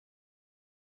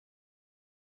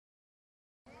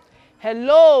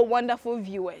Hello, wonderful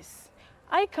viewers.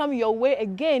 I come your way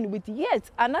again with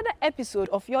yet another episode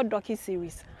of your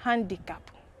docu-series,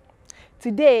 Handicapped.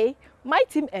 Today, my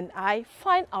team and I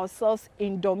find ourselves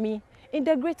in Domi, in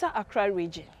the Greater Accra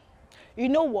Region. You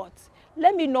know what?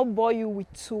 Let me not bore you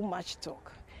with too much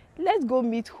talk. Let's go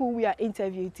meet who we are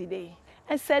interviewing today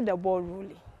and set the ball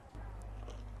rolling.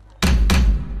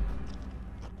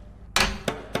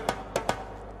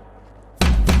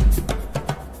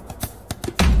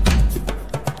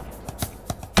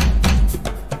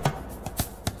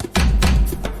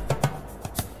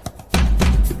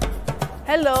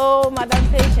 Hello, Madam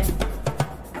Patient.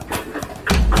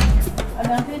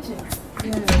 Madam Patient.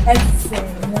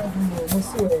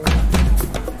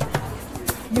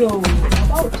 Yo,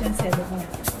 about chance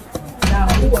now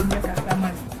who will make a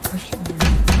family?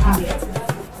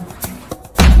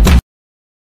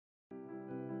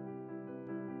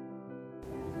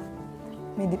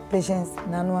 Patience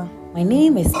Nanoa. My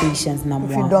name is Patience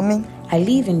Nanoa. I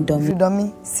live in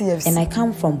Domi, CFC. And I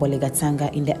come from Bolegatanga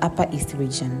in the Upper East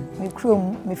Region. I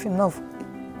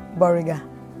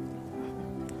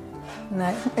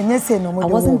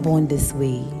wasn't born this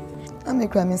way. I am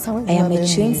a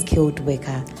trained skilled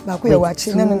worker with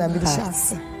 2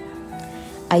 hearts.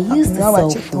 I used to sell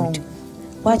food.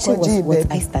 Watching was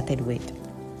what I started with.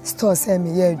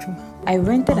 I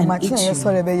rented an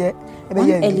eatery. One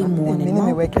early morning,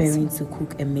 while preparing to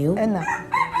cook a meal, I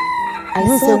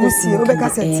saw the smoke in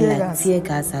the air like tear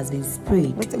gas has been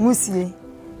sprayed.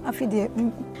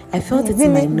 I felt it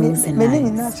in my nose and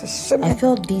eyes. I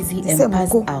felt dizzy and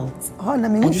passed out. I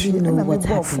didn't know what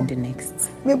happened next.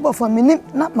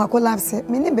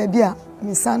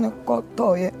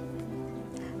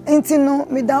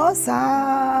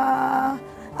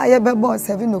 I was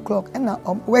 7 o'clock and I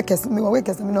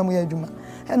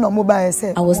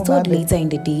was told later in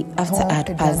the day after I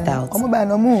had passed out.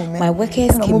 My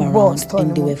workers came around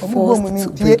and they were forced to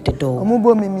break the door.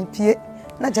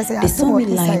 They saw me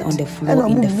lying on the floor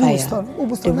in the fire.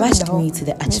 They rushed me to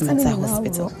the Achimota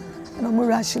hospital.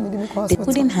 They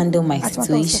couldn't handle my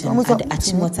situation at the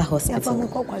Achimota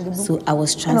hospital, so I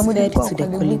was transferred to the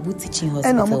Kolebu teaching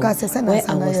hospital, where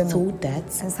I was told that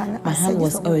my hand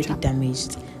was already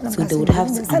damaged, so they would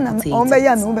have to amputate it.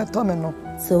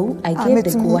 So I gave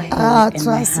the go-ahead and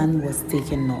my hand was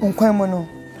taken off. It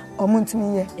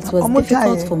was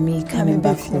difficult for me coming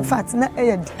back home.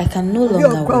 I can no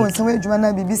longer work. I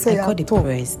got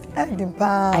depressed.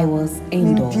 I was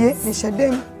indoors.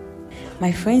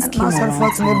 My friends came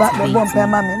around to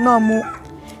motivate me.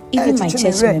 Even my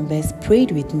church members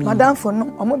prayed with me.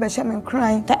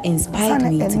 That inspired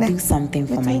me to do something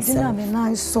for myself.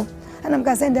 I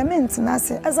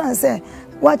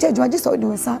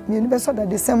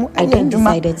then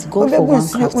decided to go for one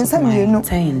craft of mine,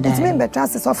 tie and dye.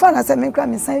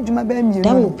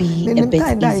 That would be a bit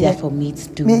easier for me to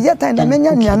do than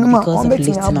cooking because of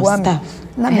lifting of staff.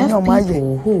 I have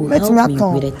people who will help me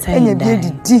with a tie and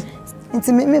dye. I know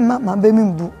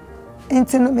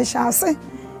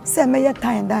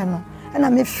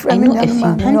a few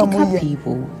handicapped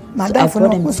people, so I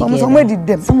brought them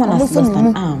together. Someone has lost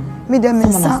an arm,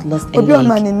 someone has lost a leg.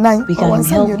 We can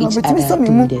help each other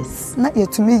do this. I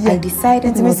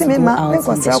decided not to go out in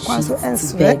the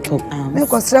streets to beg for arms,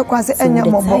 so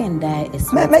the tie and dye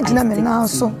is what I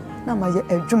stick to.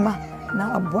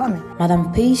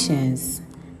 Madam Patience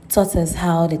taught us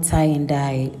how the tie and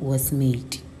dye was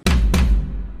made.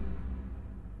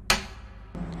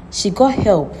 She got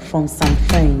help from some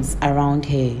friends around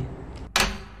here.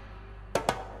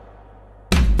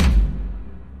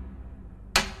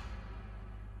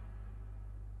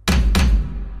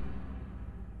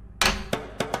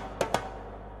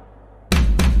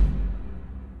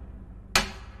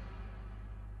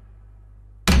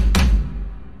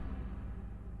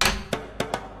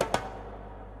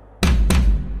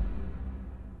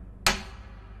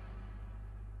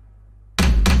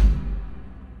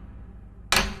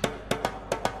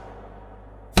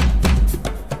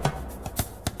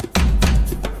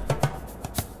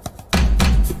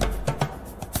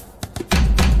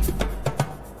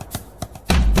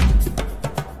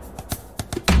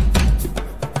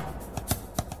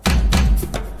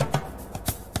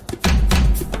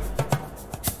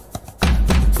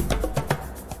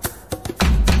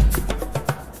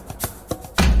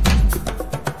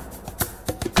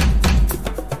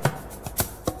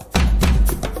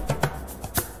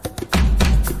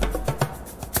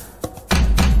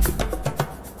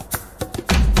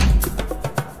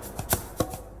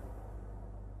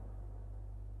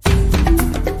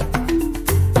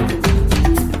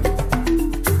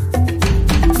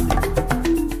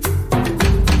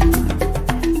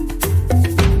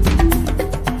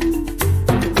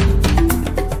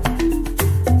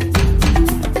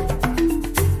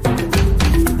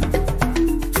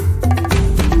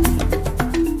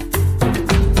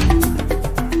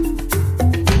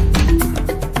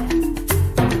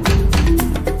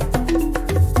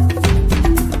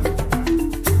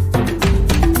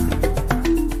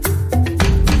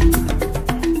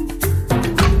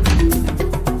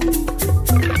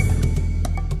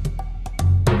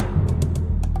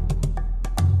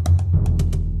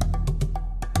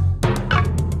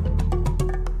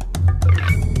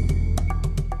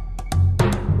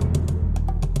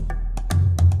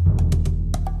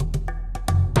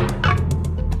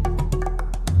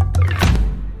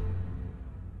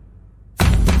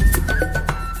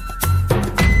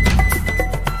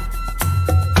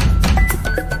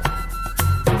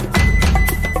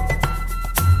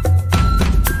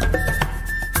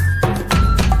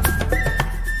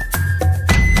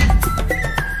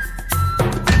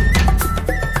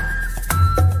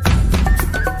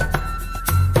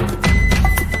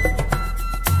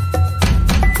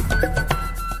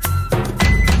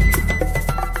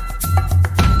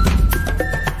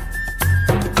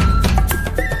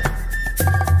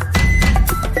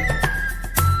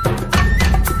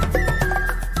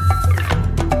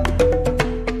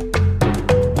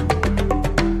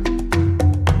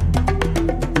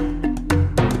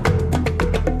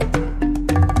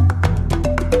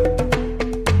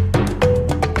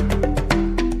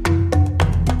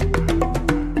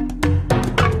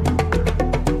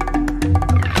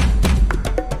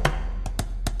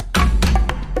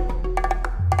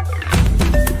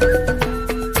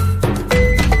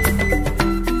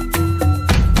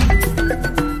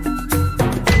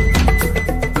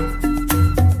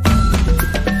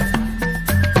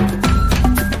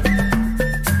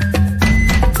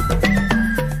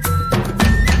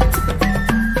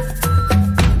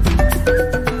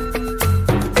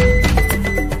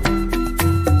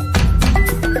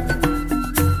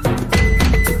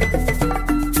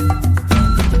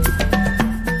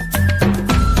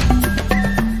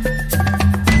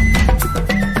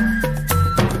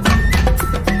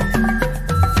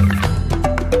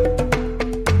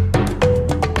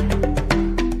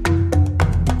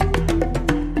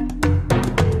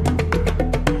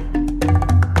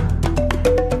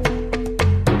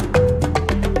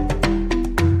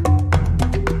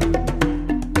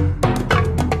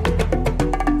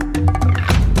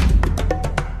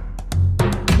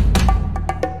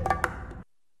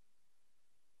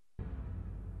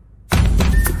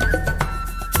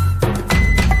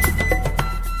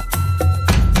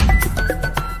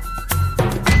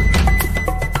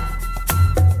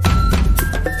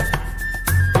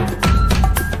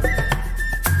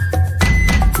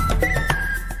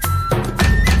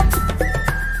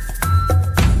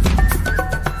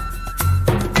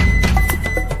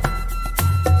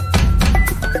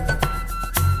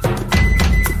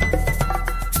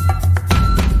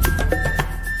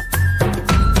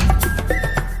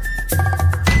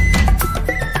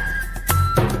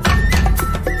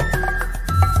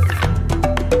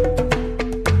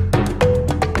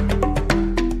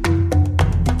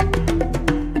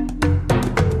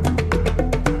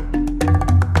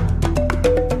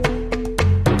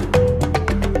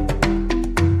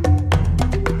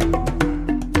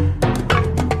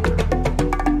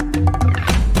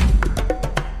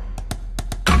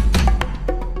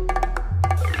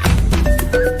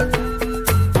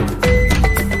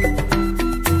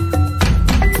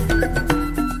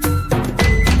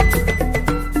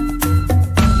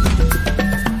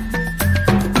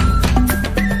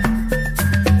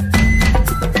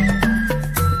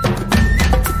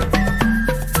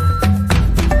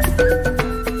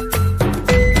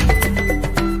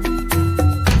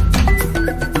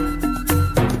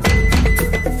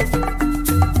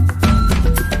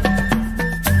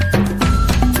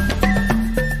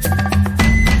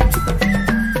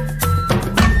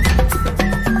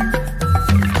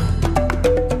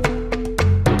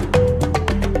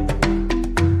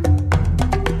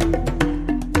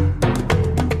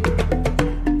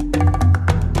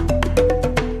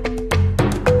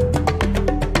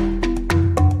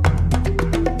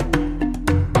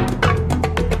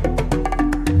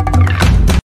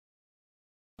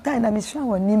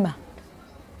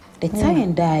 The tie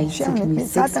and dye took me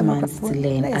 6 months to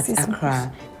learn at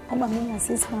Accra. I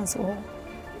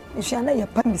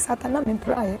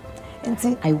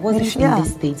wasn't in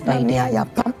this state by then.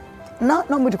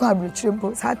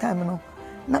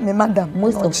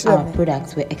 Most of our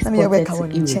products were exported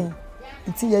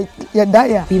to Europe.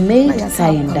 We made tie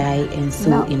and dye and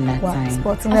sew in that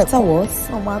time. Afterwards,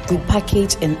 we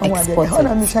packaged and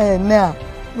exported.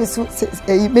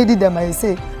 Made them, I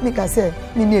say, make I say,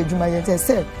 me need you, my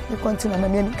say, you continue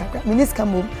and me kaka, minister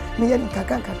move, me and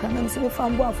kaka, and so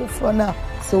found for now.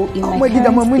 So in my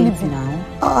current state now,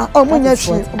 that is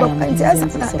what I am using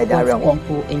to support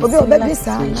people in similar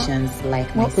situations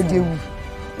like myself.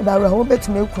 About a whole bit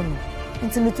to me,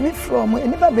 intimate from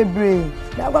anybody be brave.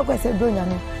 That what I said,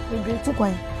 Donyano, we bring 2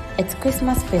 coins. It's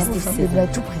Christmas festive season.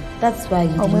 That's why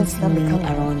you didn't see me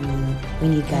around me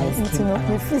when you guys came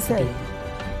around today.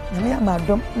 We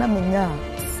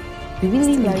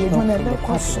really need help from the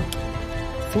public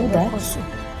so that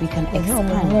we can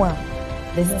expand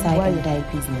this tie and dye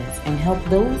business and help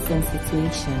those in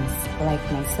situations like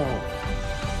myself.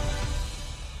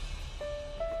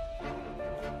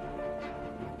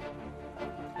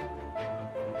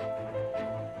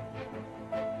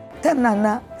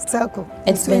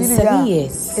 It's been 7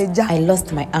 years. I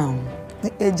lost my arm.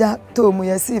 It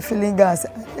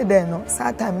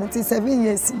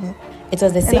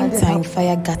was the same time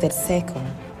fire gutted circle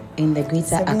in the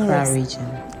Greater Accra Region.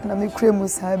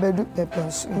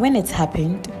 When it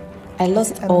happened, I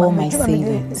lost all my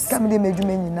savings. I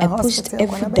pushed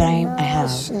every dime I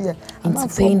have into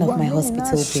paying off my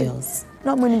hospital bills.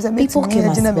 People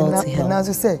came as well to help.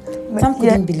 Some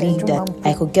couldn't believe that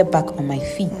I could get back on my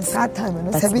feet, but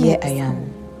here I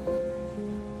am.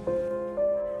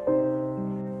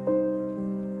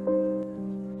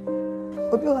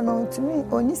 My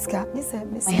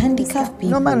handicapped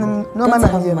people don't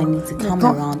have money to come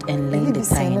around and learn the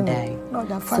tie and dye.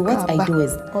 So what I do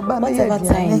is, whatever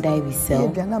tie and dye we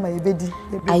sell,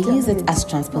 I use it as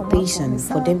transportation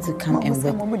for them to come and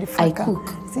work. I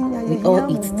cook, we all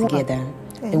eat together.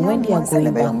 And when they are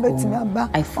going back home,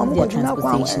 I fund their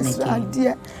transportation again. I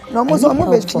need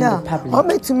help from the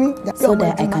public so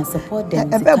that I can support them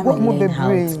to come and learn how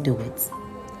to do it.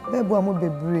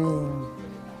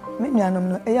 I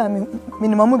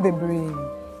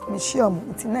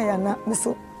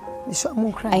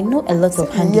know a lot of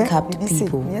handicapped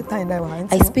people.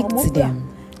 I speak to them,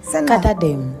 gather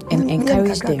them, and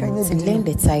encourage them to learn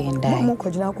the tie and dye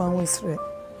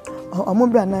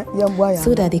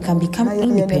so that they can become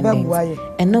independent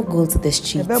and not go to the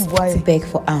streets to beg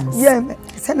for alms.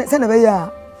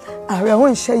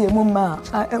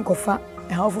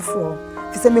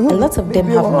 A lot of them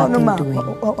have nothing doing.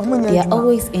 They are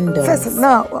always indoors.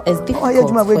 It's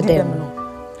difficult for them.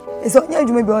 Some of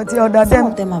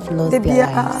them have lost their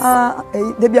lives.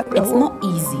 It's not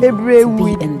easy to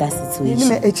be in that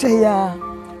situation.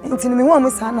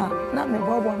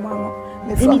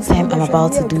 Anytime I'm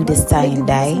about to do this tie and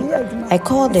dye, I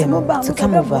call them to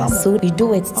come over so we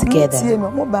do it together.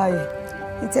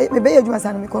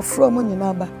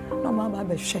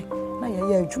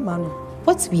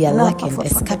 What we are lacking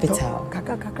is capital.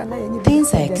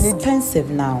 Things are expensive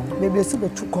now. The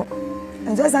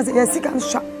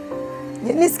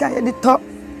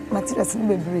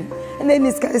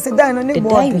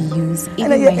dye we use,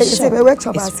 even my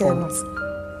shop, is full.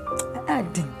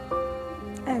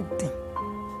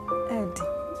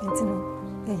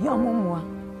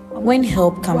 When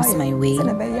help comes my way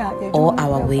or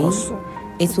our way,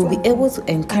 it will be able to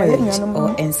encourage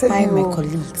or inspire my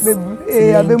colleagues to learn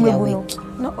their work.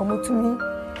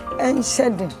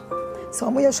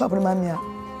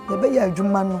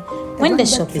 When the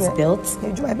shop is built,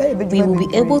 we will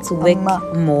be able to work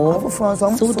more so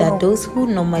that those who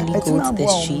normally go to the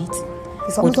street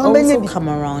would also come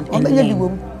around and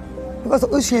learn.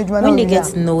 When they get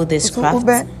to know this craft,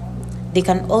 they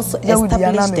can also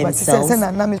establish themselves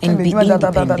and be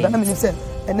independent.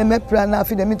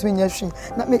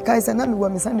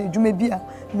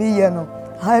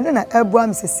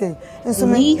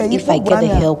 We, if I get the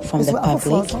help from the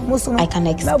public, I can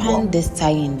expand this tie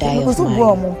and dye of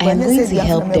mine. I am going to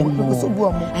help them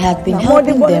more. I have been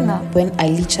helping them when I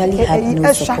literally had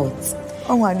no support.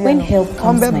 When help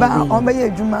comes my way,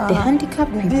 the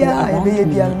handicapped people around me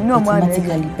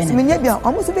automatically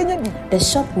benefit. The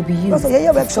shop will be used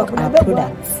to stock our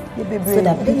products so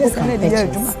that people can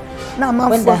purchase.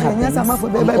 When that happens,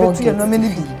 we all get to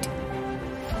feed.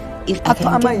 If I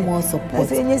can get more support,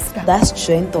 that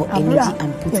strength or energy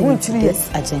I'm putting into this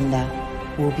agenda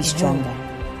will be stronger.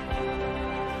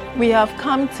 We have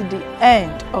come to the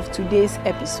end of today's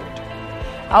episode.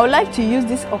 I would like to use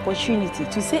this opportunity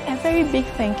to say a very big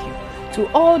thank you to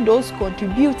all those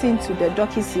contributing to the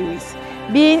docu-series,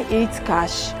 being it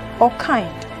cash or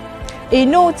kind.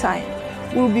 In no time,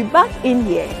 we'll be back in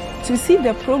here to see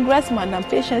the progress Madam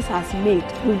Patience has made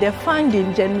with the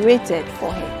funding generated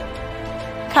for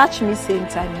her. Catch me same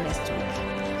time next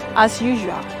week. As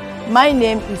usual, my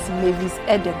name is Mavis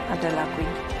Eden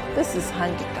Adalakwe. This is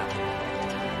Handicapped.